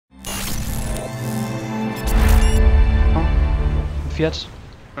yet.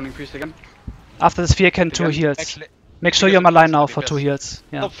 Running priest again. After the sphere can 2 heals. Actually, Make sure you're on my line now for 2 heals.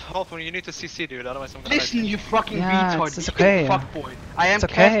 Yeah. Half when you need to CC, dude, otherwise I'm gonna Listen, you fucking yeah, retard. it's okay. Fuckboy. I am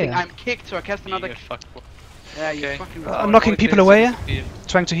okay. casting. I'm kicked, so I cast another. fuckboy. Yeah, you Okay. fucking. I'm knocking people away.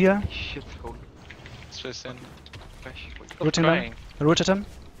 Trying to heal. Shit, hole. Swiss in. Rooting them. Rooted him.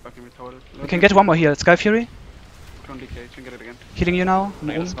 Fucking retarded. We can get one more heal. Sky Fury. Clone DK, you can get it again. Healing you now. I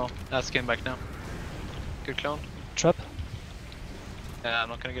got a small. That's game back now. Good clone. Trap. Yeah, I'm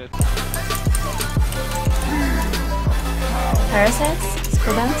not gonna get it. Parasites?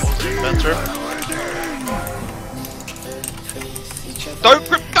 Cooldowns? Venter. Don't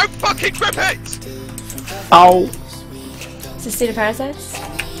fucking grip it! Ow! Sustained parasites?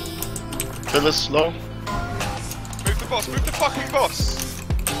 Kill is slow. Move the boss, move the fucking boss!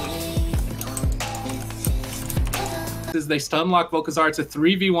 As they stunlock Volkazar, it's a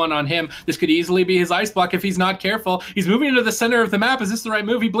 3v1 on him. This could easily be his ice block if he's not careful. He's moving into the center of the map. Is this the right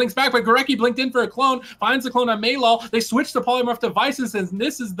move? He blinks back, but Gorecki blinked in for a clone, finds the clone on Maylol. They switch to polymorph devices, and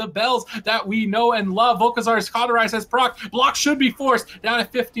this is the bells that we know and love. Volkazar is cauterized as proc. Block should be forced. Down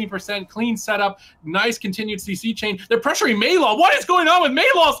at 15%. Clean setup. Nice continued CC chain. They're pressuring Maylol. What is going on with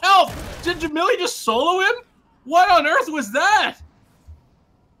Maylol's health? Did Jamili just solo him? What on earth was that?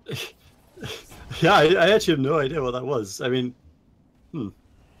 Yeah, I actually have no idea what that was. I mean,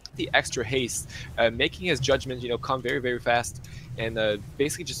 the extra haste, making his judgment, come very, very fast, and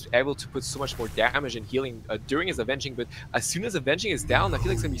basically just able to put so much more damage and healing during his avenging. But as soon as avenging is down, I feel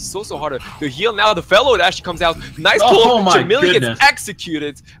like it's gonna be so hard to heal. Now the fellow actually comes out. Nice pull. Oh my Jamili goodness. gets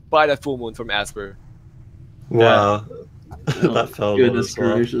executed by that full moon from Asper. wow. That fell. Goodness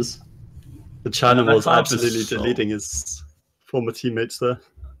gracious. The channel was comp is absolutely so- deleting his former teammates there.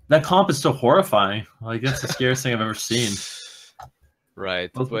 That comp is so horrifying. Like, that's the scariest thing I've ever seen.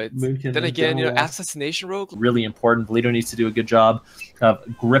 Right, Both but Moonkin then and again, General. Assassination Rogue. Really important. Valido needs to do a good job of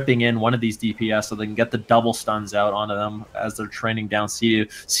gripping in one of these DPS so they can get the double stuns out onto them as they're training down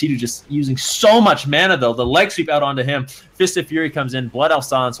Sea-Doo. Sea-Doo just using so much mana, though. The leg sweep out onto him. Fist of Fury comes in. Blood Elf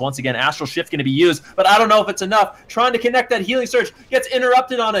Silence. Once again, Astral Shift going to be used, but I don't know if it's enough. Trying to connect that healing surge. Gets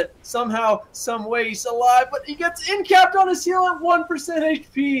interrupted on it. Somehow, some way, he's alive, but he gets incapped on his heal at 1%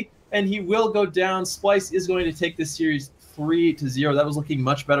 HP, and he will go down. Splice is going to take this series 3-0. That was looking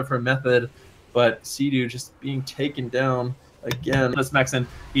much better for Method, but Sea-Doo just being taken down again. This Mexen,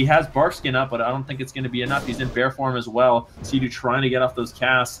 he has Bark Skin up, but I don't think it's going to be enough. He's in bear form as well. Sea-Doo trying to get off those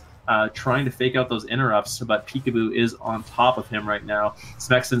casts, trying to fake out those interrupts, but Peekaboo is on top of him right now.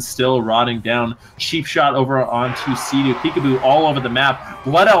 Smexen still rotting down. Cheap shot over onto Sea-Doo. Peekaboo all over the map.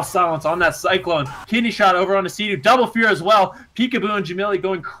 Blood Elf Silence on that Cyclone. Kidney shot over onto Sea-Doo. Double Fear as well. Peekaboo and Jamili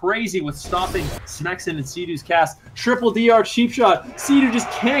going crazy with stopping Smexen and Sea-Doo's cast. Triple DR cheap shot. Sea-Doo just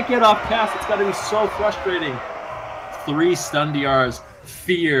can't get off cast. It's got to be so frustrating. 3 stun DRs.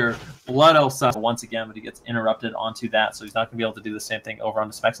 Fear. Blood Elf Silence once again, but he gets interrupted onto that, so he's not going to be able to do the same thing over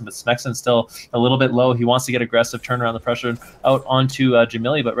onto Smexen. But Smexen's still a little bit low. He wants to get aggressive, turn around the pressure out onto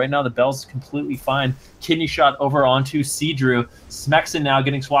Jamili, but right now the Bell's completely fine. Kidney shot over onto Seadrew. Smexen now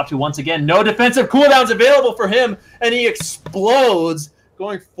getting swapped to once again. No defensive cooldowns available for him, and he explodes,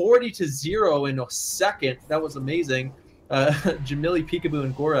 going 40-0 in a second. That was amazing. Jamili, Peekaboo,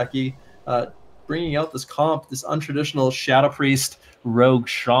 and Gorecki bringing out this comp, this untraditional Shadow Priest rogue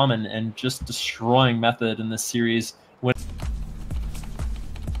shaman, and just destroying Method in this series.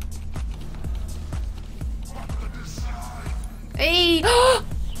 Hey! Yes!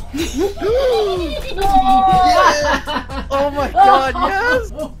 Oh my god,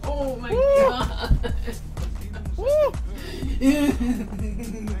 yes! Oh my god!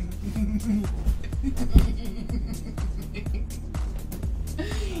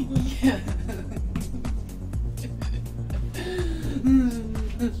 Yeah.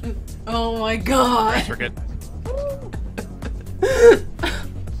 Oh my god! Thanks, Ricket.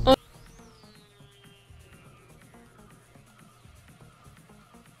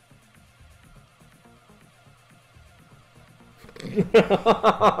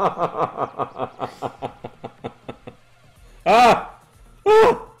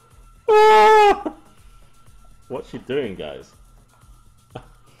 What's she doing, guys?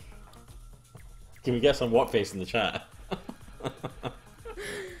 Can we get some what face in the chat?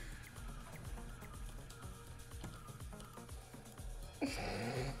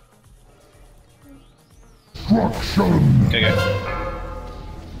 Okay, go.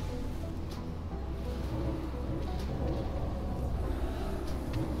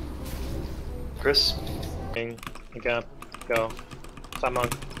 Chris. Again, go. Summon.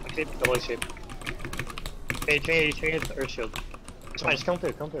 Keep double shape. Hey, change it, Earth Shield. It's fine, just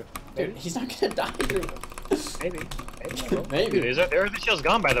counter. Dude, he's not gonna die. Maybe. Maybe. There are the shields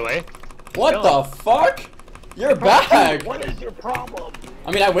gone, by the way. What the fuck? You're back! What is your problem?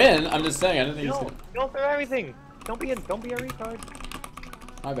 I mean, I win. I'm just saying. I didn't think he's gonna... Don't throw everything. Don't be a retard.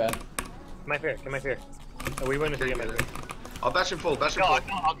 My bad. Get my fear. Oh, we win if we get my fear. I'll bash him full,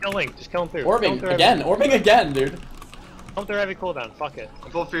 I'll kill Link. Just kill him through. Orbing again, dude. Don't throw heavy cooldown. Fuck it. I'm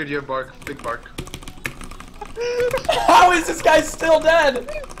full fear, you bark. Big bark. How is this guy still dead?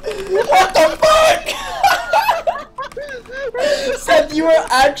 What the fuck? Seth, you are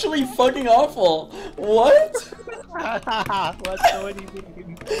actually fucking awful. What? What do you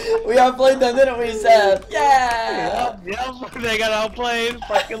mean? We outplayed them, didn't we, Seth? Yeah! Yep, they got outplayed.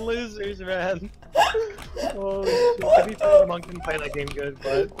 Fucking losers, man. Holy shit. To be fair, the monk didn't play that game good,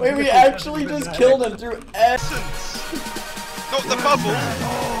 but... Wait, we actually just killed him through essence. Not the bubble!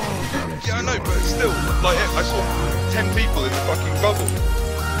 Yeah, I know, but still, like, I saw 10 people in the fucking bubble.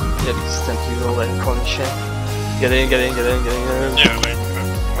 Yeah, because ncpRicket and con shit. Get in. Yeah,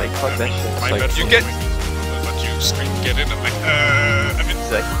 like fuck that shit. Like, Like, you get... But you scream, get in, and like, I mean,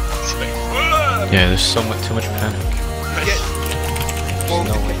 it's like... Yeah, there's too much panic. You get... Well,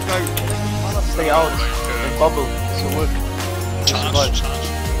 no. Stay out. Like, bubble. This will work. Charge.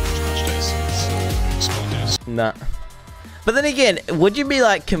 Nah. But then again, would you be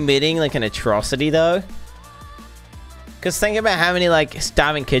like committing like an atrocity though? Because think about how many like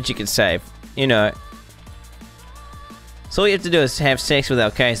starving kids you could save, you know. So all you have to do is have sex with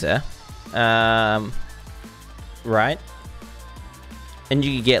Alcazar, right? And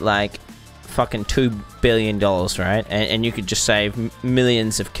you could get like fucking $2 billion, right? And you could just save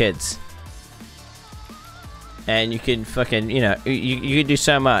millions of kids. And you could fucking, you know, you could do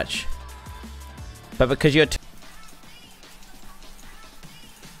so much. But because you're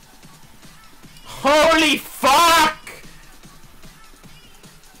holy fuck!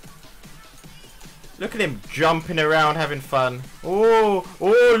 Look at him jumping around having fun. Oh,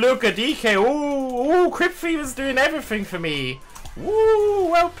 look at DK. Oh, Crypt Fever's doing everything for me. Ooh,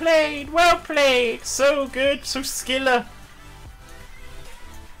 well played. So good, so skiller.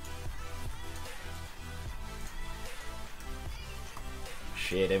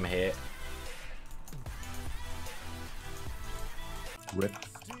 Shit, him hit. Rip.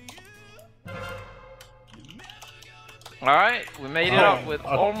 Alright, we made it up with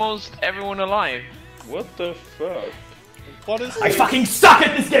almost everyone alive. What the fuck? What is I fucking suck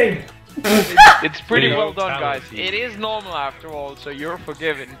at this game! It's pretty well done, guys. It is normal after all, so you're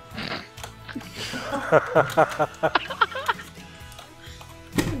forgiven.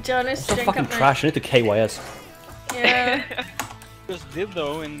 John is so fucking trash. I need to KYS. Yeah. Just did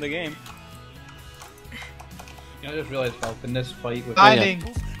though in the game. I just realized, Falcon, this fight with...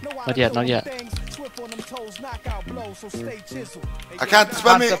 Not yet. I can't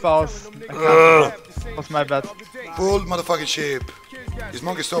spell me. What's my bad? Bull motherfucking sheep. This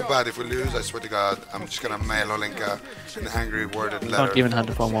monk is so bad. If we lose, I swear to God, I'm just gonna mail Olenka an angry worded letter. Don't even hunt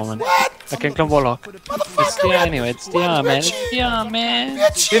for a moment. What? I can come Warlock. It's the anyway. It's the man.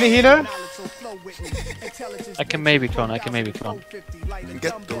 Any healer? I can maybe clone.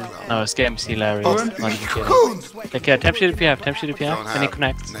 Get the No, this game's hilarious. Not even kidding. Okay, temp sheet if you have. Can you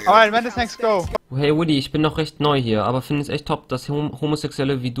connect? Alright, when does next go? Hey Woody, ich bin noch recht neu hier, aber finde es echt top, dass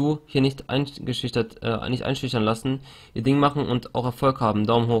Homosexuelle wie du hier nicht einschüchtern lassen, ihr Ding machen und auch Erfolg haben.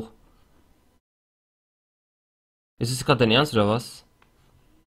 Daumen hoch. Ist es gerade dein Ernst oder was?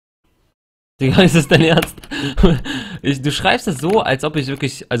 Digga, ist es dein Ernst? Du schreibst es so, als ob ich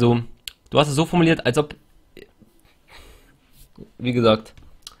wirklich, also, du hast es so formuliert, als ob, wie gesagt,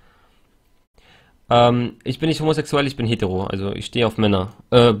 ich bin nicht homosexuell, ich bin hetero, also ich stehe auf Männer.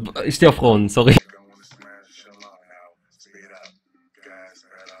 Ich stehe auf Frauen, sorry.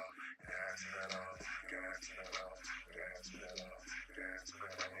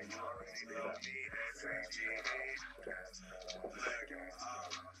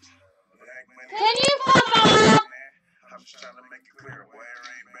 Can you fuck off? I'm just trying to make it clear where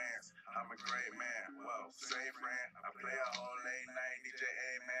ain't bands. I'm a great man. Whoa, say friend. I play a whole late night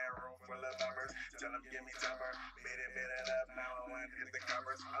djarii man. Room full of lovers. Tell them give me timber. Beat it up. Now I want to hit the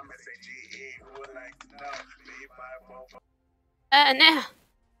covers. I'm SAGE. Who would like to know? B544. Nah.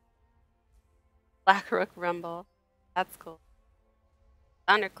 Blackrook Rumble. That's cool.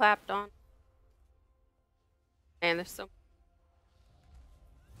 Thunderclapped on. Man, there's so.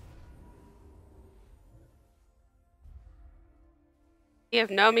 If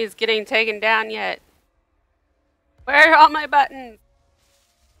Nomi's getting taken down yet. Where are all my buttons?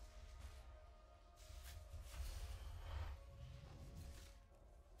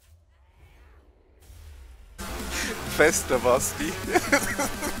 Fester Basti.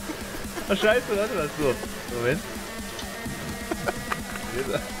 Oh, scheiße, warte mal. So, Moment.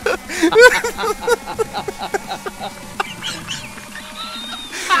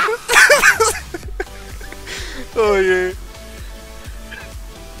 Oh je.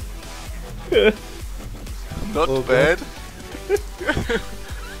 Not bad.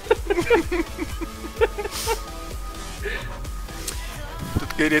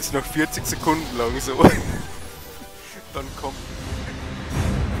 Das geht jetzt noch 40 Sekunden lang so. Dann kommt